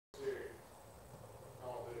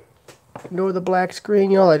Ignore the black screen,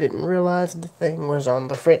 y'all. I didn't realize the thing was on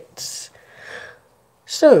the fritz.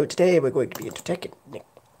 So, today we're going to be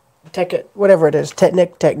into whatever it is.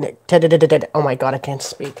 Technic. Oh my god, I can't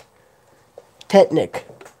speak. Technic,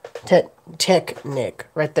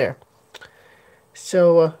 right there.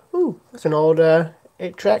 So, ooh, that's an old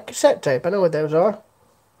 8-track cassette tape. I know what those are.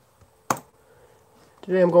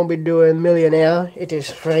 Today I'm going to be doing Millenaire. It is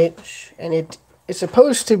French, and it is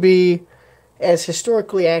supposed to be as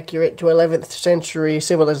historically accurate to 11th century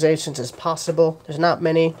civilizations as possible. There's not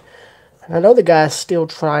many. And I know the guy's still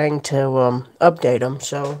trying to update them,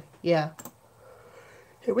 so yeah.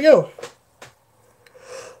 Here we go.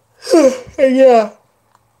 Yeah.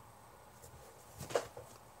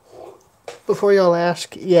 Before y'all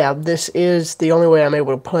ask, yeah, this is the only way I'm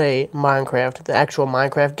able to play Minecraft, the actual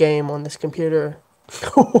Minecraft game on this computer.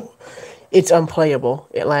 It's unplayable.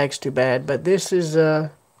 It lags too bad, but this is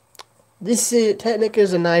Technic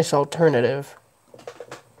is a nice alternative.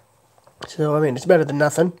 So, I mean, it's better than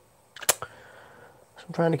nothing. So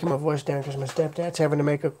I'm trying to keep my voice down because my stepdad's having to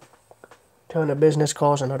make a ton of business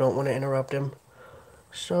calls and I don't want to interrupt him.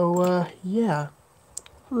 So, yeah.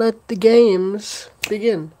 Let the games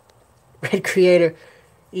begin. Red Creator,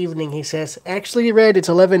 evening, he says. Actually, Red, it's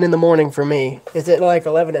 11 in the morning for me. Is it like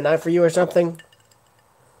 11 at night for you or something?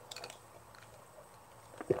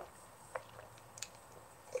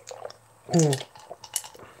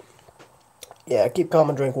 Yeah, keep calm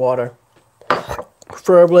and drink water.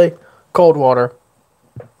 Preferably cold water.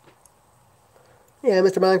 Yeah,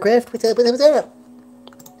 Mr. Minecraft, what's up?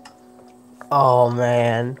 Oh,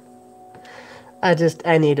 man. I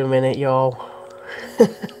need a minute, y'all.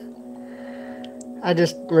 I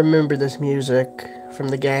just remember this music from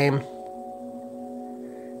the game.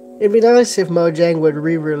 It'd be nice if Mojang would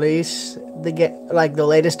re-release the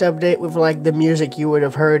latest update with like the music you would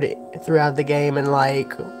have heard throughout the game in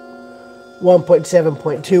like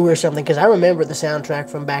 1.7.2 or something, because I remember the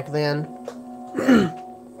soundtrack from back then.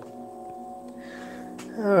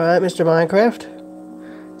 Alright, Mr.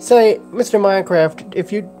 Minecraft. Say, Mr. Minecraft,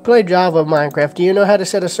 if you play Java Minecraft, do you know how to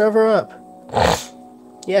set a server up?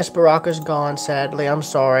 Yes, Baraka's gone, sadly, I'm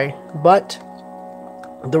sorry. But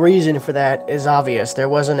the reason for that is obvious. There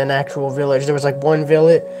wasn't an actual village. There was like one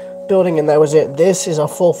village building and that was it. This is a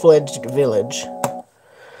full-fledged village.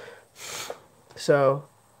 So,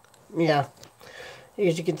 yeah.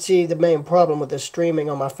 As you can see, the main problem with this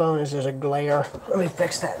streaming on my phone is there's a glare. Let me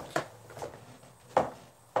fix that.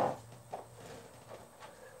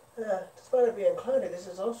 Despite it being cloudy, this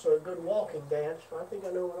is also a good walking dance. I think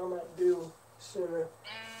I know what I might do sooner.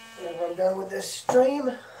 Whenever I'm done with this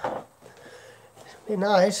stream. Be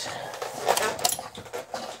nice.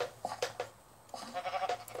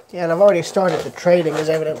 Yeah, and I've already started the trading, as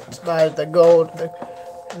evidenced by the gold,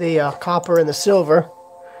 the copper, and the silver.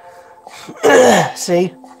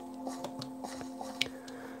 See?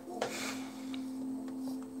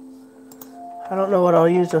 I don't know what I'll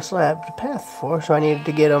use the slab path for, so I needed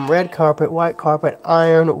to get them red carpet, white carpet,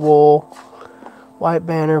 iron, wool, white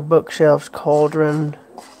banner, bookshelves, cauldron,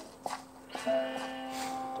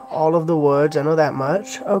 all of the woods, I know that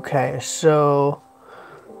much. Okay, so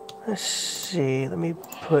let's see, let me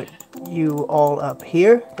put you all up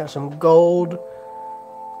here. Got some gold,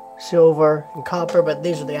 silver, and copper, but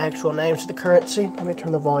these are the actual names of the currency. Let me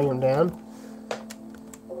turn the volume down.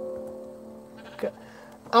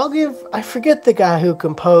 I forget the guy who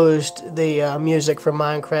composed the music for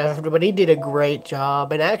Minecraft, but he did a great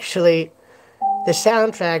job. And actually, the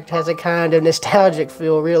soundtrack has a kind of nostalgic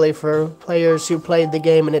feel, really, for players who played the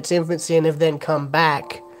game in its infancy and have then come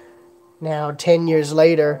back now 10 years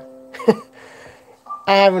later.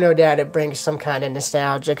 I have no doubt it brings some kind of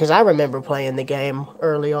nostalgia, because I remember playing the game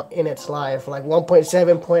early on in its life. Like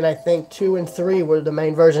 1.7 I think 2 and 3 were the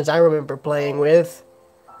main versions I remember playing with.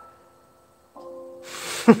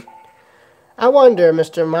 I wonder,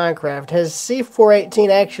 Mr. Minecraft, has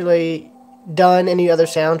C418 actually done any other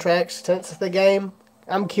soundtracks since the game?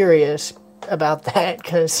 I'm curious about that,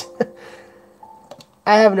 because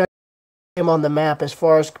I have no name on the map as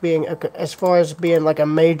far as being like a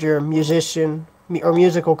major musician or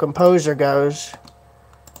musical composer goes.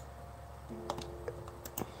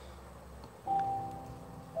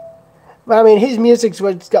 But I mean, his music's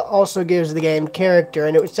what also gives the game character,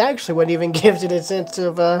 and it's actually what even gives it a sense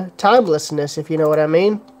of timelessness, if you know what I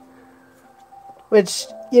mean. Which,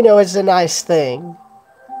 you know, is a nice thing.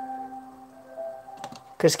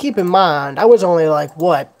 Because keep in mind, I was only like,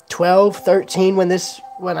 what, 12, 13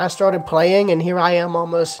 when I started playing, and here I am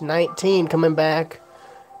almost 19 coming back,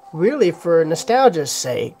 really for nostalgia's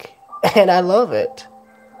sake. And I love it.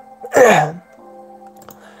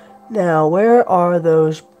 Now, where are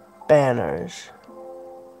those banners.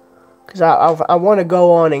 Because I want to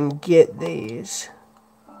go on and get these.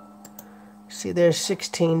 See, there's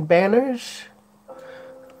 16 banners.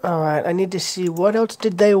 Alright, I need to see what else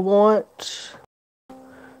did they want.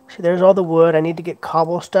 See, there's all the wood. I need to get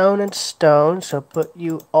cobblestone and stone, so put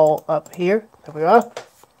you all up here. There we are.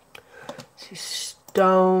 See,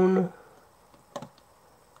 stone.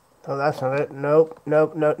 Oh, that's not it. Nope,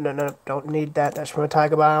 nope, nope, no, no. Don't need that. That's from a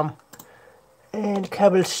tiger bomb. And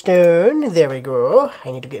cobblestone. There we go.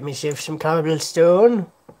 I need to get myself some cobblestone.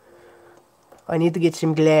 I need to get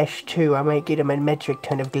some glass too. I might get a metric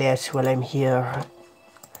ton of glass while I'm here.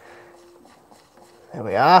 There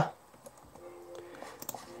we are.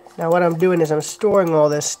 Now what I'm doing is I'm storing all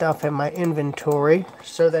this stuff in my inventory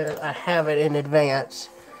so that I have it in advance.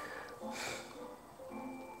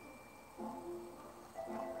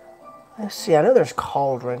 Let's see, I know there's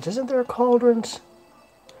cauldrons. Isn't there cauldrons?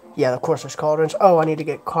 Yeah, of course there's cauldrons. Oh, I need to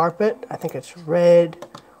get carpet. I think it's red,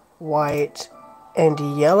 white, and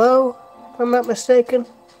yellow, if I'm not mistaken.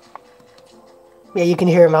 Yeah, you can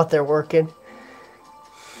hear him out there working.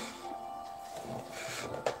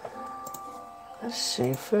 Let's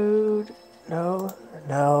see, food. No,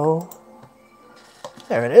 no.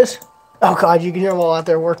 There it is. Oh god, you can hear them all out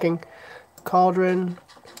there working. Cauldron.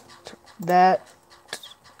 That.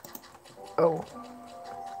 Oh.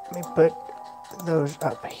 Let me put those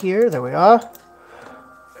up here. There we are.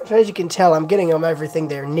 So as you can tell, I'm getting them everything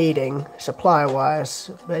they're needing, supply-wise.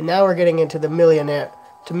 But now we're getting into the Millenaire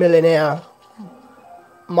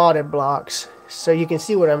modded blocks. So you can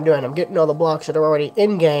see what I'm doing. I'm getting all the blocks that are already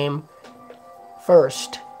in-game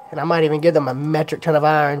first. And I might even give them a metric ton of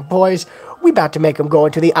iron. Boys, we about to make them go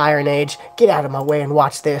into the Iron Age. Get out of my way and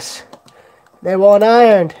watch this. They want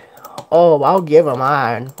iron. Oh, I'll give them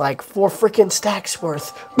iron. Like 4 freaking stacks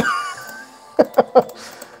worth.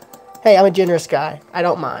 Hey, I'm a generous guy. I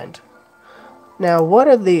don't mind. Now, what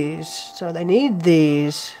are these? So they need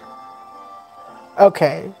these.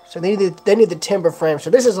 Okay, so they need the timber frame. So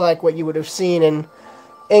this is like what you would have seen in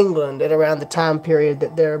England at around the time period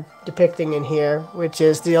that they're depicting in here, which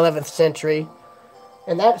is the 11th century.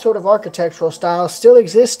 And that sort of architectural style still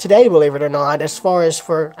exists today, believe it or not, as far as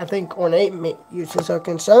for, I think, ornate uses are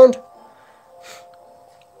concerned.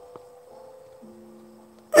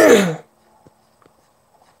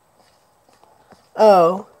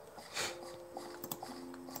 Oh.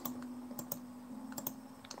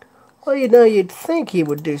 Well, you know, you'd think he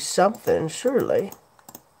would do something, surely.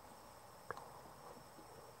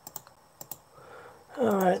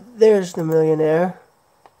 Alright, there's the Millenaire.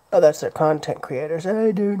 Oh, that's their content creators.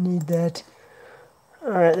 I don't need that.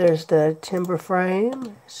 Alright, there's the timber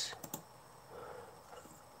frames.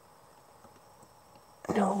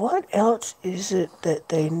 Now, what else is it that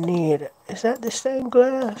they need? Is that the stained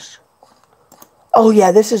glass? Oh,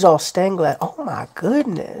 yeah, this is all stained glass. Oh, my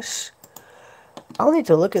goodness. I'll need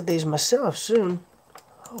to look at these myself soon.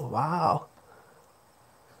 Oh, wow.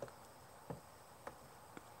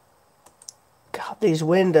 God, these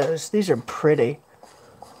windows, these are pretty.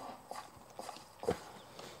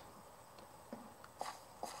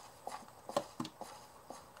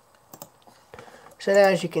 So now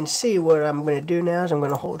as you can see, what I'm going to do now is I'm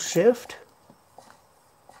going to hold shift.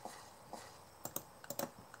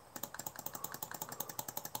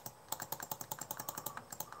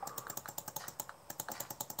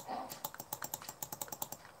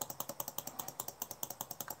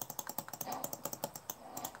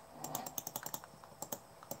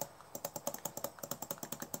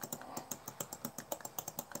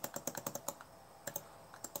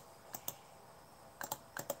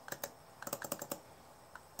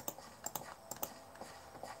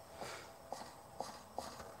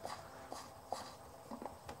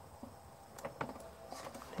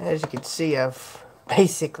 As you can see, I've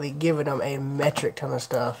basically given them a metric ton of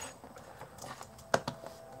stuff.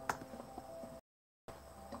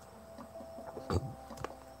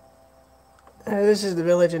 This is the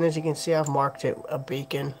village, and as you can see, I've marked it a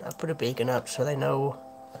beacon. I put a beacon up so they know,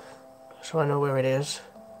 so I know where it is.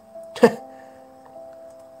 I'm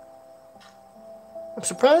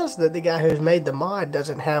surprised that the guy who's made the mod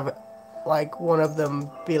doesn't have, like, one of them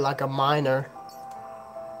be like a miner.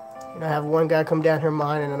 You know, have one guy come down here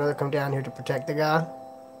mine and another come down here to protect the guy.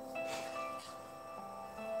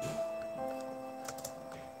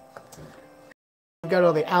 You've got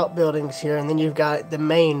all the outbuildings here, and then you've got the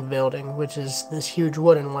main building, which is this huge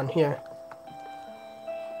wooden one here.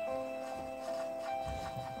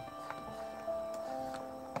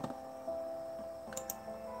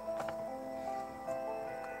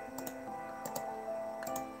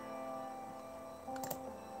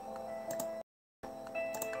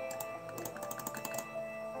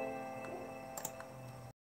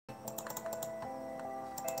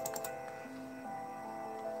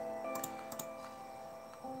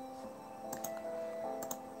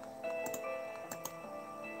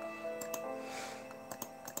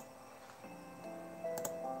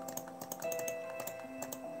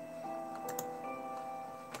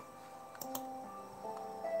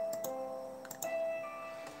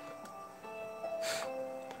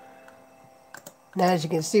 Now, as you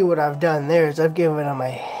can see, what I've done there is I've given them a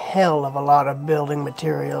hell of a lot of building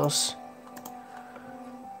materials.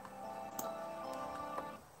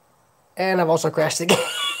 And I've also crashed the game.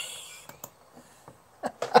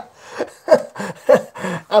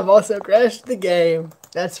 I've also crashed the game.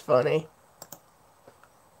 That's funny.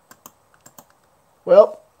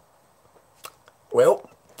 Well,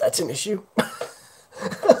 that's an issue.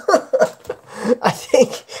 I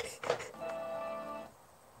think.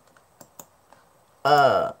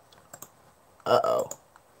 Uh-oh.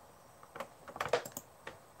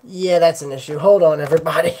 Yeah, that's an issue. Hold on,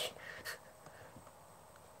 everybody.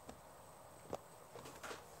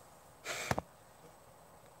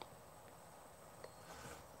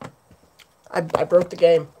 I broke the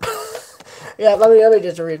game. Yeah, let me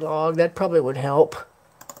just relog. That probably would help.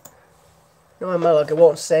 No, my luck, it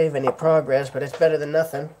won't save any progress, but it's better than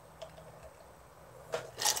nothing.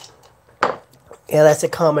 Yeah, that's a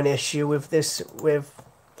common issue with this,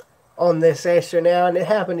 on this Acer now, and it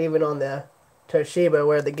happened even on the Toshiba,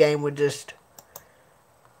 where the game would just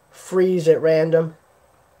freeze at random.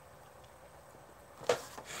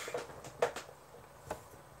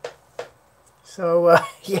 So,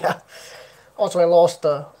 yeah. Also, I lost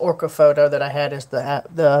the orca photo that I had as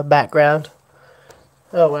the background.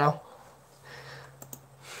 Oh, well.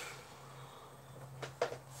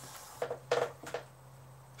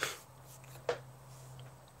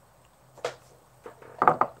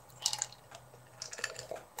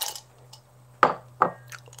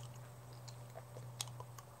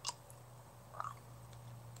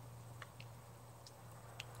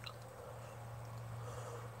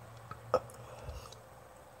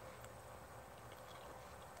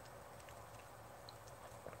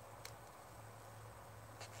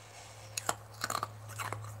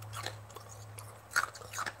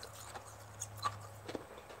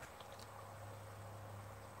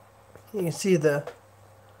 You can see the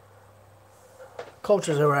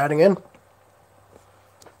cultures that we're adding in.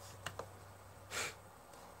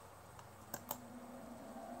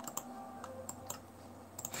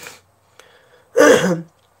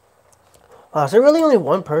 Wow, is there really only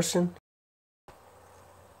one person?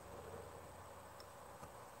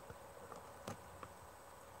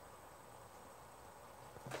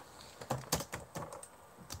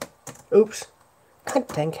 Oops. God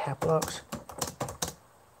dang cap locks.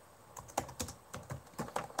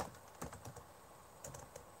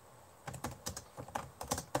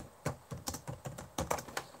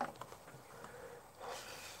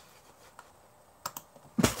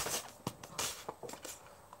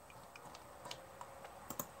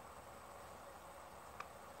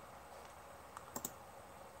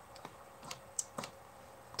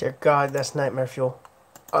 Dear God, that's nightmare fuel.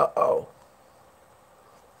 Uh-oh.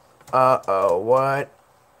 Uh-oh, what?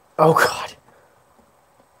 Oh, God.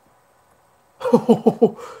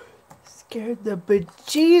 Scared the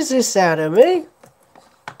bejesus out of me.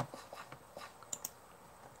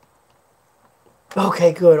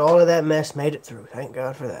 Okay, good. All of that mess made it through. Thank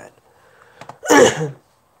God for that.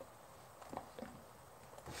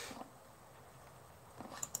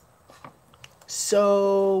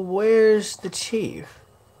 So, where's the chief?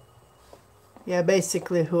 Yeah,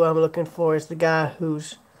 basically who I'm looking for is the guy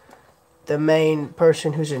who's the main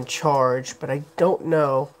person who's in charge, but I don't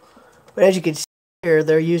know. But as you can see here,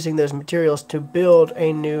 they're using those materials to build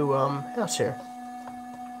a new house here,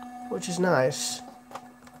 which is nice.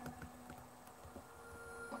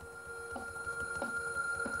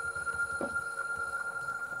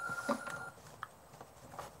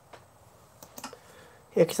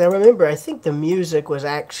 Yeah, because I remember, I think the music was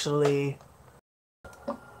actually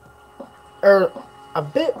a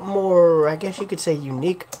bit more, I guess you could say,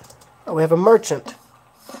 unique. Oh, we have a merchant.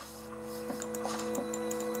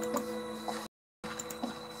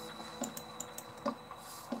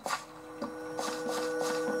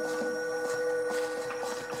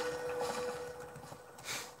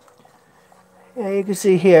 Yeah, you can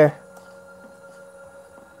see here.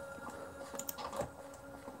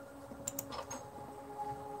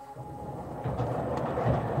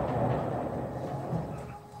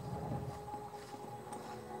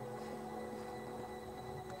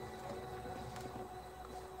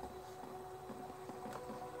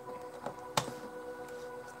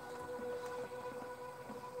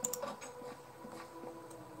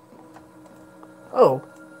 Oh.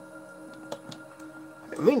 I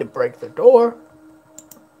didn't mean to break the door.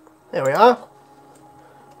 There we are.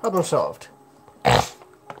 Problem solved.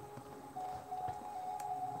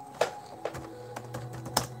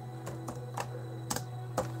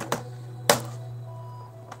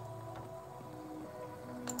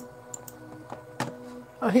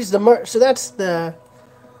 Oh, he's the so that's the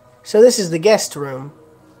So this is the guest room.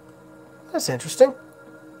 That's interesting.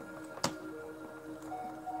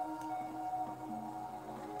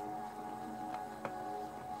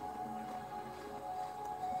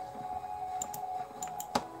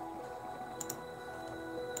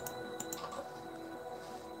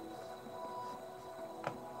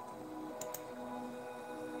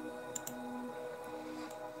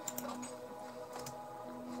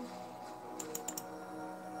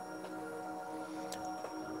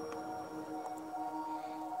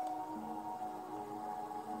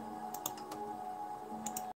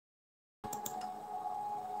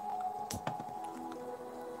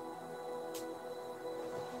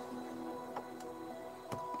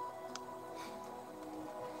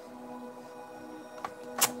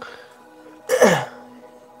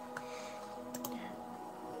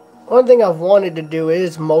 One thing I've wanted to do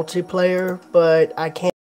is multiplayer, but I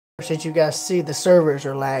can't since you guys see the servers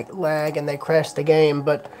are lag and they crash the game.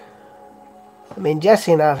 But I mean,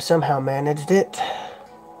 Jesse and I have somehow managed it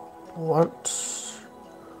once.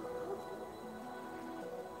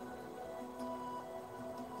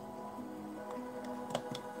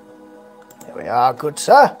 There we are, good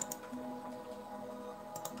sir.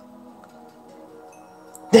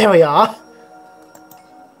 There we are.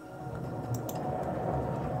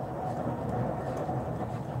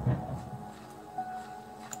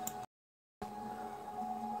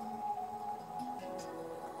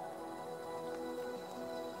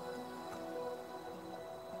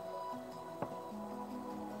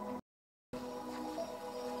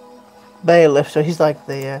 Bailiff, so he's like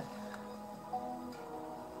the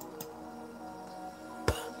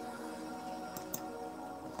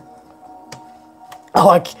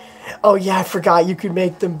oh yeah, I forgot you could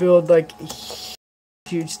make them build like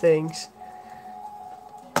huge things.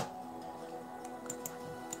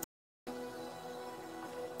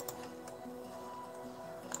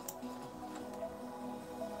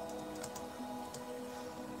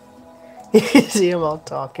 You see them all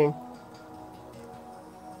talking.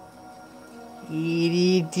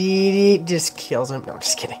 Just kills him. No, I'm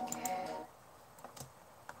just kidding.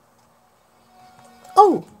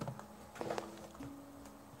 Oh!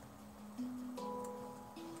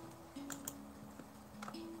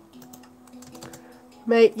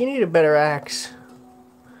 Mate, you need a better axe.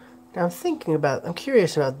 Now I'm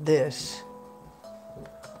curious about this.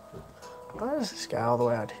 Why is this guy all the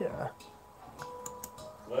way out here?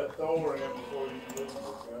 Let Thor in before you do this,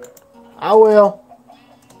 okay? I will.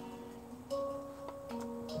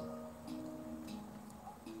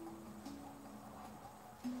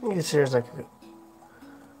 I guess there's like a...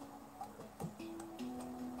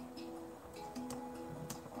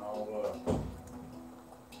 I'll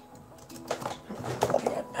be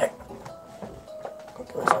right back. Go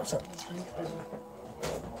give myself something.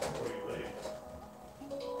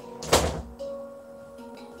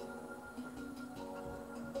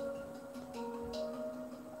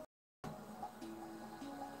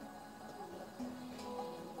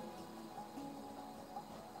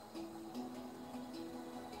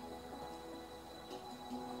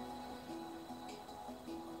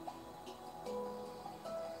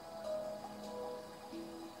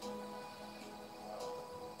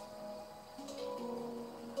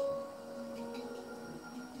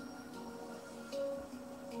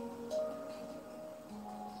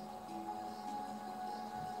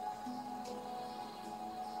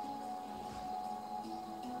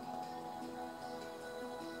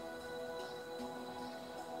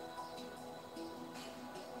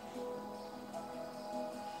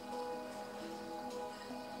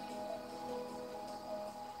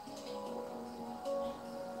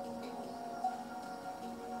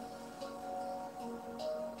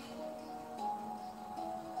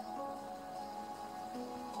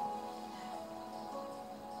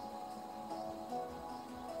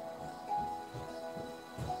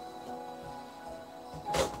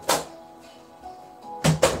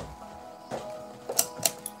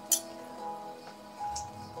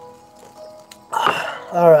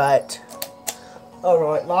 Alright.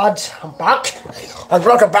 Alright, lads, I'm back. And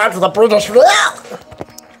welcome back to the British. So,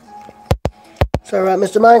 right,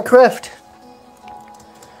 Mr. Minecraft.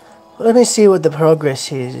 Let me see what the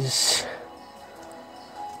progress is.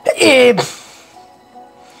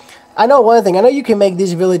 I know one thing. I know you can make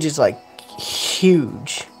these villages, like,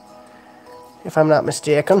 huge. If I'm not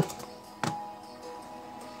mistaken.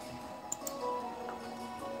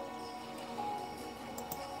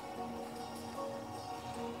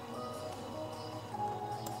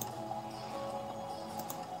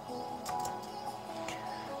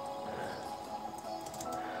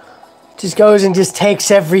 Just goes and just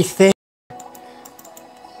takes everything.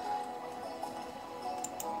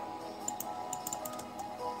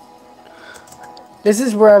 This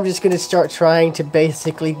is where I'm just gonna start trying to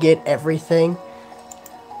basically get everything.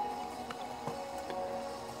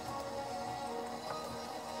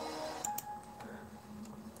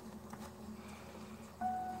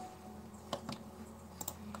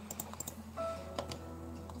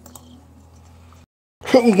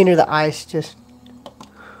 You can hear the ice just...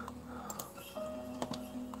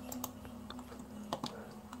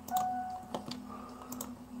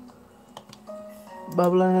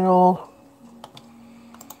 bubbling and all.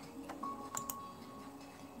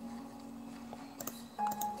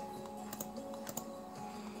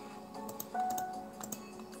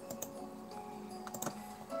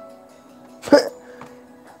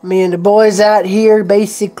 Me and the boys out here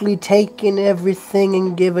basically taking everything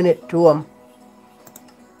and giving it to them.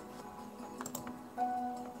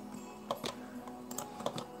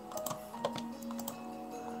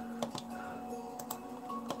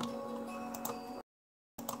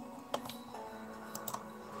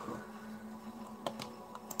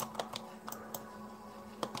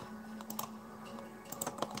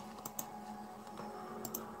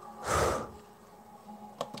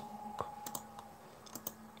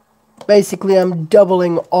 Basically, I'm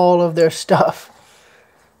doubling all of their stuff.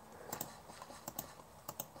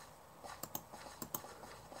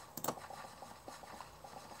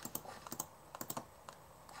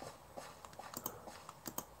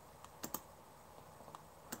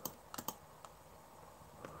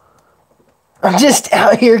 I'm just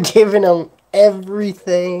out here giving them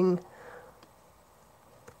everything.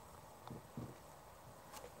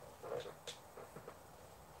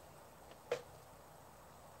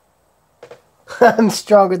 I'm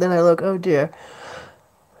stronger than I look. Oh dear.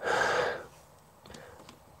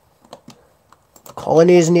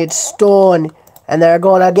 Colonies need stone, and they're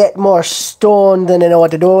gonna get more stone than they know what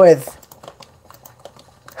to do with.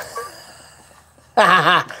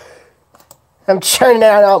 I'm churning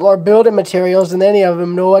out more building materials than any of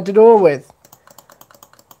them know what to do with.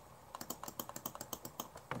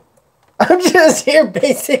 I'm just here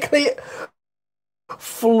basically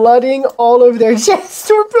flooding all of their chests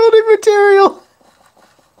with building material.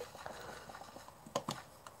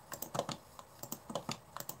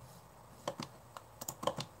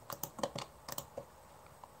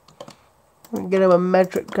 Get him a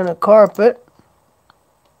metric ton of carpet.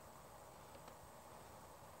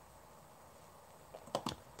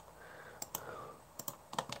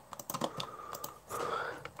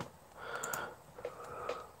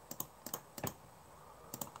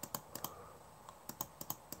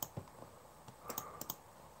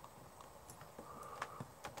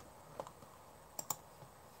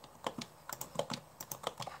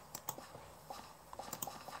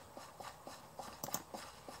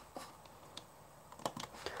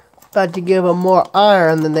 About to give them more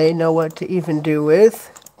iron than they know what to even do with.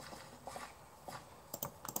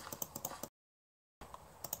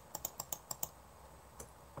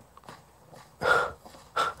 I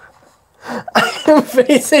am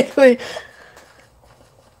basically...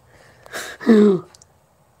 The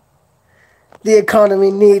economy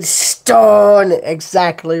needs stone.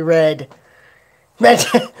 Exactly, Red.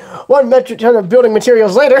 1 metric ton of building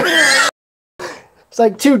materials later. It's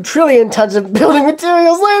like 2 trillion tons of building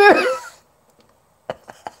materials later.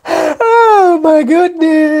 Oh my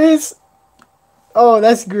goodness. Oh,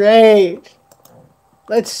 that's great.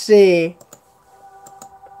 Let's see.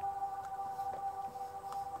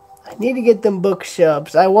 I need to get them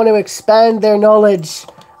bookshelves. I want to expand their knowledge.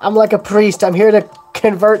 I'm like a priest. I'm here to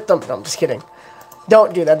convert them. No, I'm just kidding.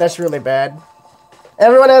 Don't do that. That's really bad.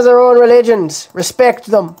 Everyone has their own religions. Respect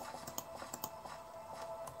them.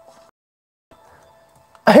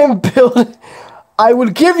 I am building... I will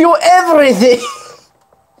give you everything.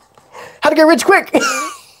 How to get rich quick.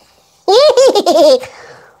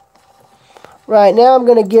 Right, now I'm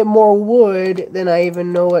going to get more wood than I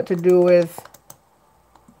even know what to do with.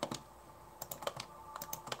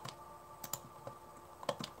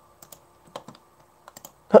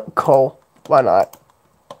 Coal. Why not?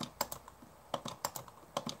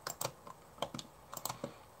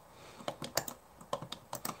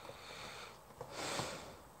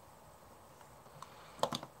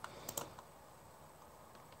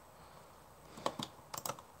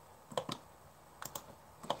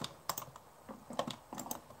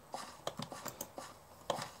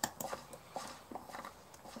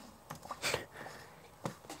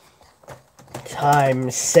 Time,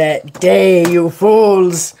 set, day, you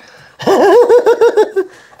fools!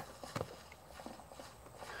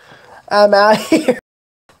 I'm out here.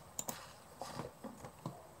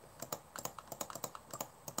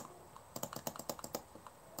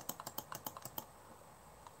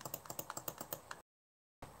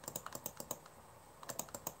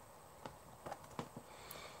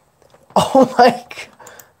 Oh my god.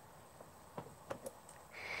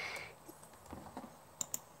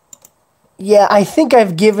 Yeah, I think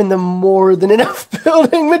I've given them more than enough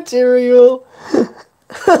building material.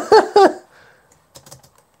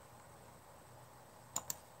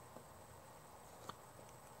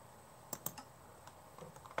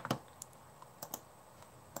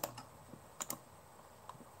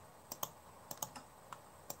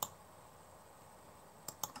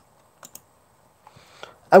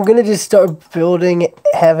 I'm gonna just start building,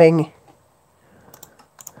 having...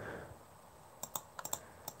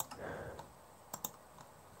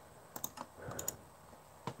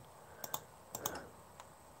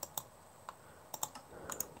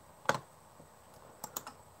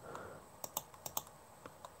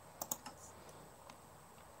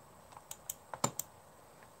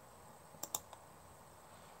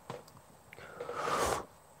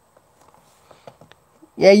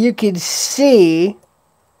 Yeah, you can see...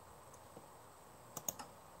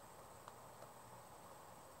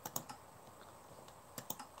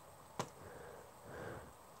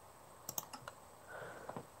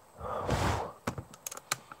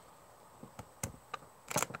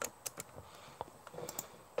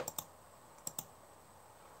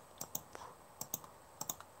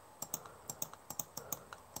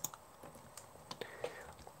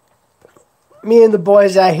 Me and the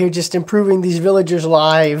boys out here just improving these villagers'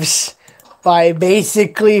 lives by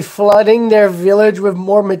basically flooding their village with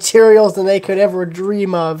more materials than they could ever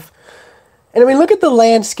dream of. And I mean, look at the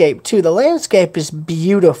landscape, too. The landscape is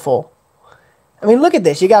beautiful. I mean, look at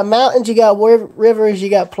this. You got mountains, you got rivers, you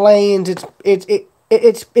got plains.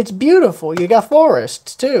 It's beautiful. You got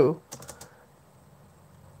forests, too.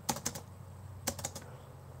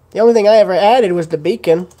 The only thing I ever added was the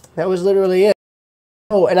beacon. That was literally it.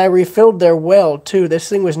 Oh, and I refilled their well, too. This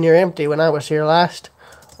thing was near empty when I was here last.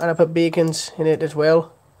 And I put beacons in it as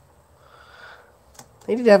well.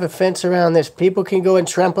 They need to have a fence around this. People can go and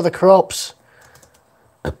trample the crops.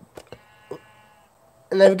 And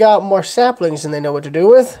they've got more saplings than they know what to do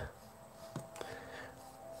with.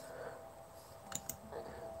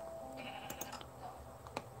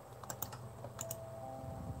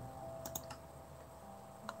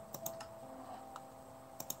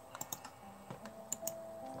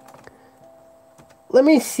 Let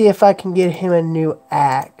me see if I can get him a new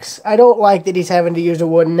axe. I don't like that he's having to use a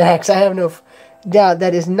wooden axe. I have no doubt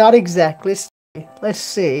that is not exactly... Let's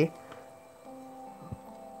see.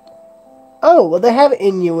 Oh, well, they have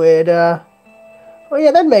Inuit. Oh,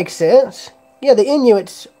 yeah, that makes sense. Yeah, the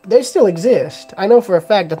Inuits, they still exist. I know for a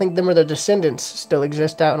fact. I think them or their descendants still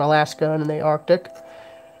exist out in Alaska and in the Arctic.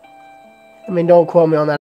 I mean, don't quote me on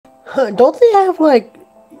that. Huh, don't they have, like...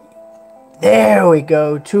 There we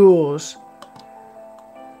go, tools.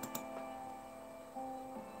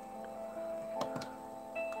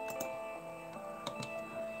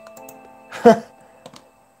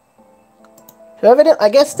 So evident, I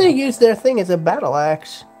guess they use their thing as a battle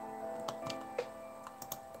axe.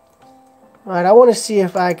 Alright, I want to see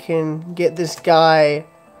if I can get this guy...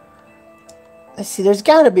 Let's see, there's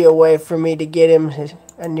got to be a way for me to get him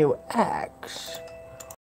a new axe.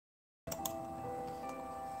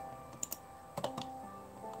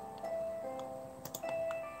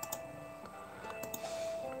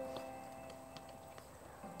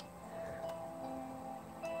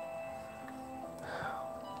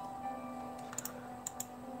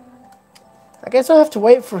 I guess I'll have to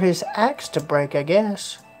wait for his axe to break, I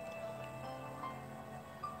guess.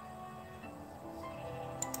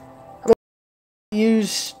 I mean,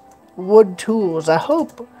 use wood tools. I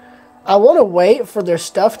hope... I want to wait for their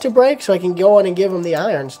stuff to break so I can go on and give them the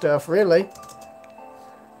iron stuff, really.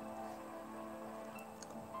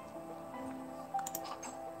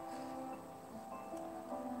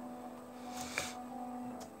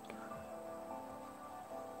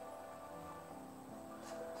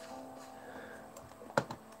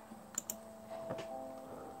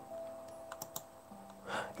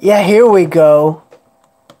 Yeah, here we go.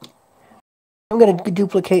 I'm going to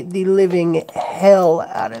duplicate the living hell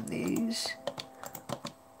out of these.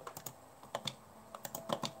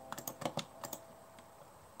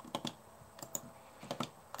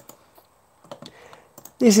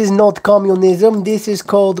 This is not communism. This is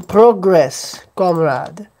called progress,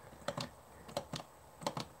 comrade.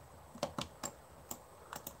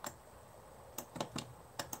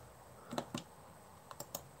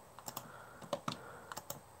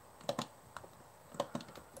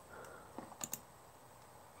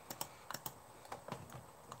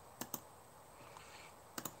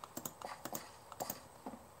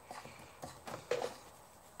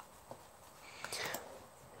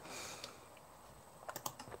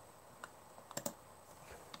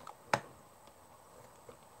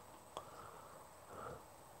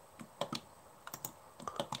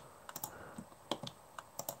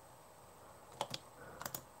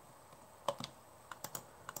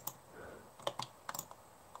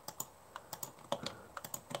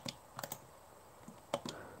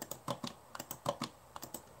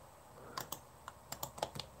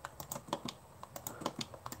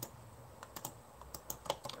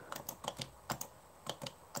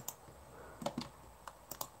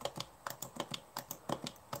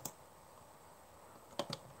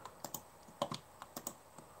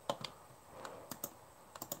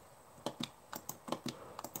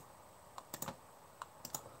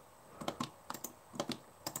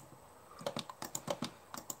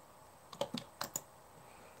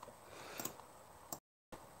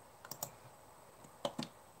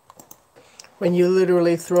 when you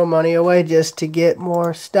literally throw money away just to get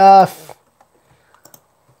more stuff.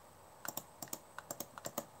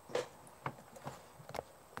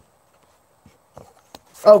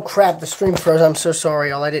 Oh crap, the stream froze. I'm so sorry,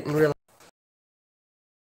 y'all. I didn't realize.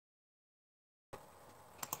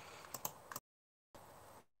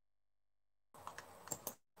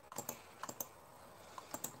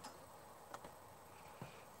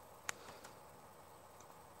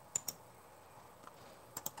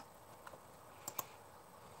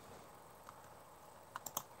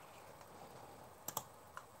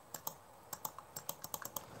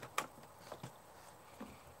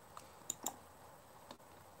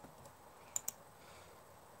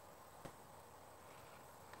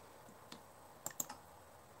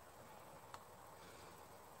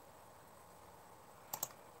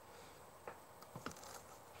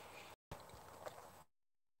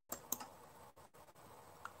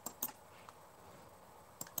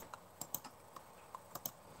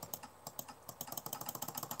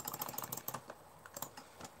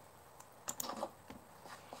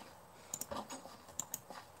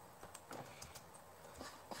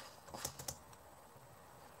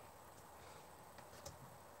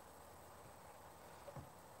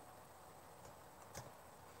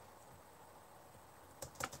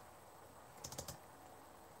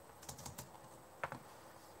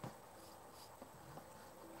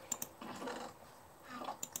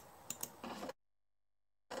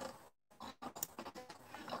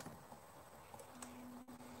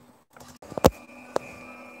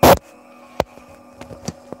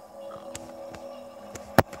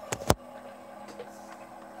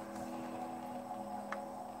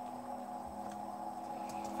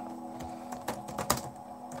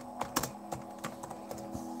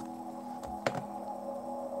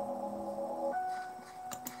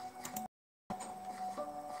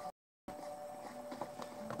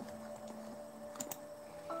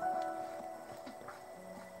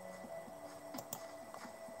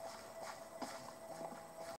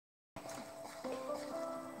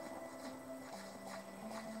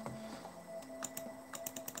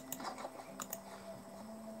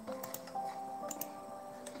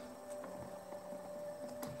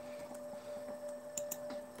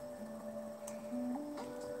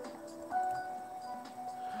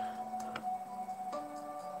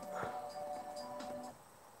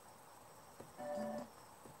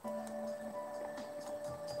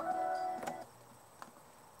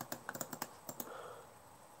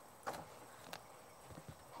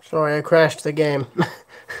 Sorry, I crashed the game.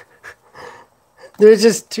 There's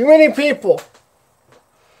just too many people.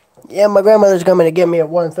 Yeah, my grandmother's coming to get me at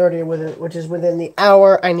 1:30, which is within the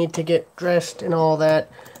hour. I need to get dressed and all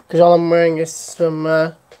that, because all I'm wearing is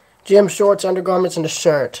some gym shorts, undergarments, and a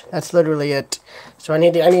shirt. That's literally it. So I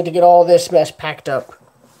need to get all this mess packed up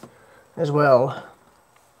as well.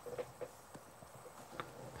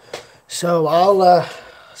 So I'll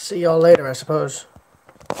see y'all later, I suppose.